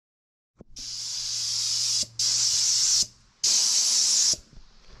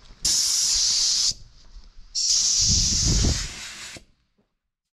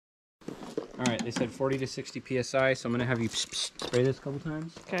right, they said 40 to 60 PSI, so I'm gonna have you spray this a couple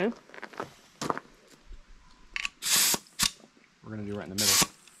times. Okay. We're gonna do right in the middle.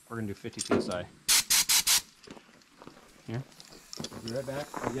 We're gonna do 50 PSI. Here. I'll be right back.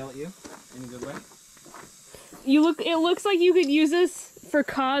 I'll yell at you in a good way. It looks like you could use this for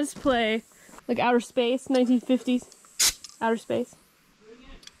cosplay. Like outer space, 1950s. Outer space.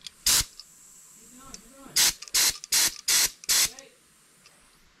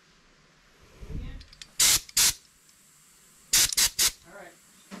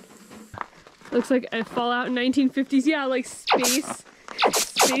 Looks like a Fallout 1950s. Yeah, like space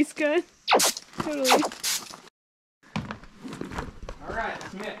gun. Totally. All right,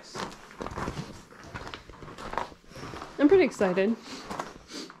 let's mix. I'm pretty excited.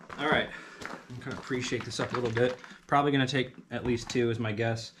 All right, I'm gonna pre-shake this up a little bit. Probably gonna take at least 2 is my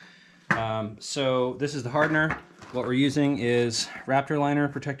guess. So this is the hardener. What we're using is Raptor liner,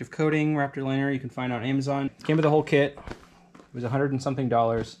 protective coating. Raptor liner you can find on Amazon. It came with the whole kit. It was $100 and something,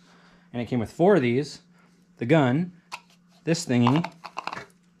 and it came with 4 of these: the gun, this thingy,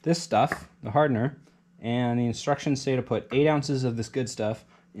 this stuff, the hardener, and the instructions say to put 8 ounces of this good stuff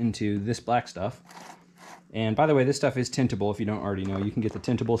into this black stuff. And by the way, this stuff is tintable if you don't already know. You can get the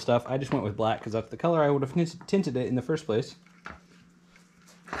tintable stuff. I just went with black because that's the color I would have tinted it in the first place.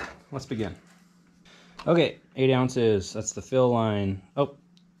 Let's begin. Okay, 8 ounces. That's the fill line. Oh,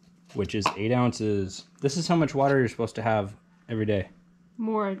 which is 8 ounces. This is how much water you're supposed to have every day.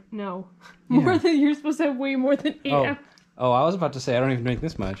 More, no. More than you're supposed to have way more than 8 ounces. Oh, I was about to say I don't even drink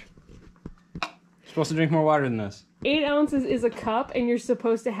this much. You're supposed to drink more water than this. 8 ounces is a cup, and you're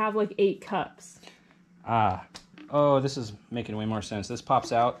supposed to have like 8 cups. Ah. Oh, this is making way more sense. This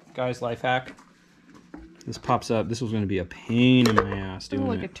pops out. Guys, life hack. This pops up. This was going to be a pain in my ass doing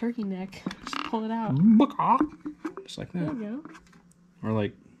like a turkey neck. Just pull it out. Just like that. There you go. Or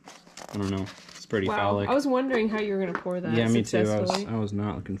like, I don't know. It's pretty wow. phallic. I was wondering how you were going to pour that. Yeah, me too. I was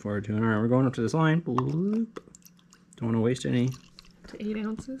not looking forward to it. All right, we're going up to this line. Don't want to waste any. To 8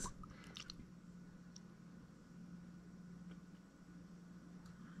 ounces.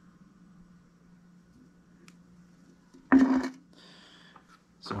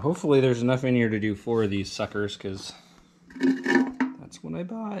 So hopefully there's enough in here to do 4 of these suckers, because that's what I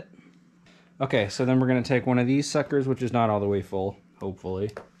bought. Okay, so then we're going to take one of these suckers, which is not all the way full, hopefully.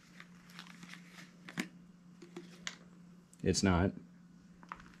 It's not.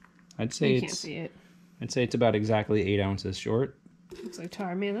 I'd say you can't see it. I'd say it's about exactly 8 ounces short. Looks like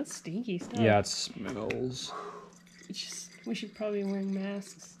tar. Man, that's stinky stuff. Yeah, it smells. We should probably be wearing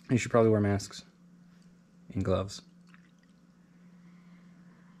masks. You should probably wear masks and gloves.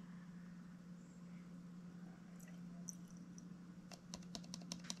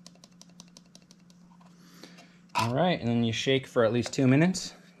 All right, and then you shake for at least 2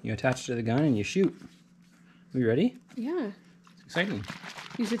 minutes. You attach to the gun and you shoot. Are you ready? Yeah. It's exciting.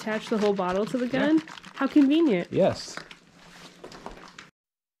 You just attach the whole bottle to the gun? Yeah. How convenient. Yes.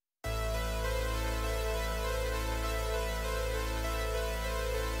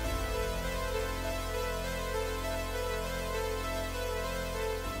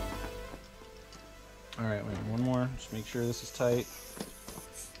 All right, wait, one more. Just make sure this is tight.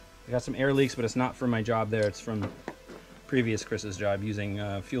 I got some air leaks, but it's not from my job there. It's from previous Chris's job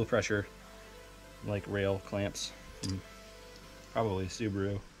using fuel pressure, like rail clamps from probably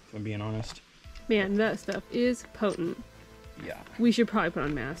Subaru, if I'm being honest. Man, that stuff is potent. Yeah. We should probably put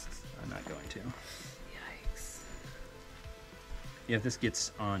on masks. I'm not going to. Yikes. Yeah, if this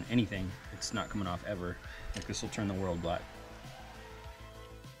gets on anything, it's not coming off ever. Like, this will turn the world black.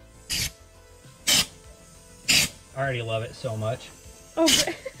 I already love it so much. Oh,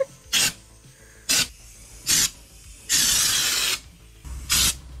 but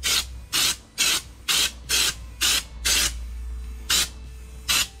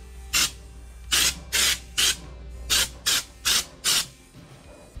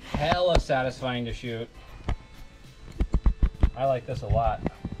Hella satisfying to shoot. I like this a lot.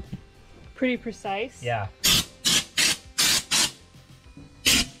 pretty precise. Yeah.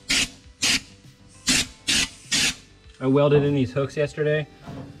 I welded in these hooks yesterday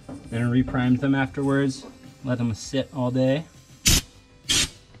and reprimed them afterwards. Let them sit all day.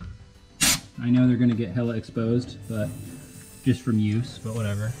 I know they're gonna get hella exposed, but just from use, but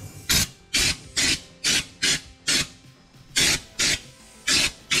whatever.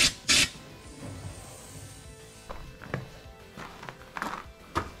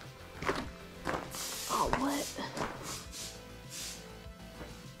 Oh, what?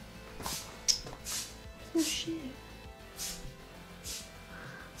 Oh, shit.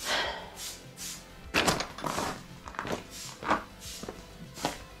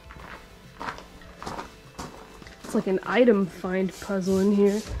 It's like an item find puzzle in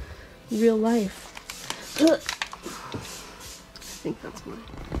here. Real life. I think that's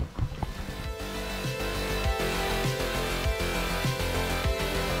mine.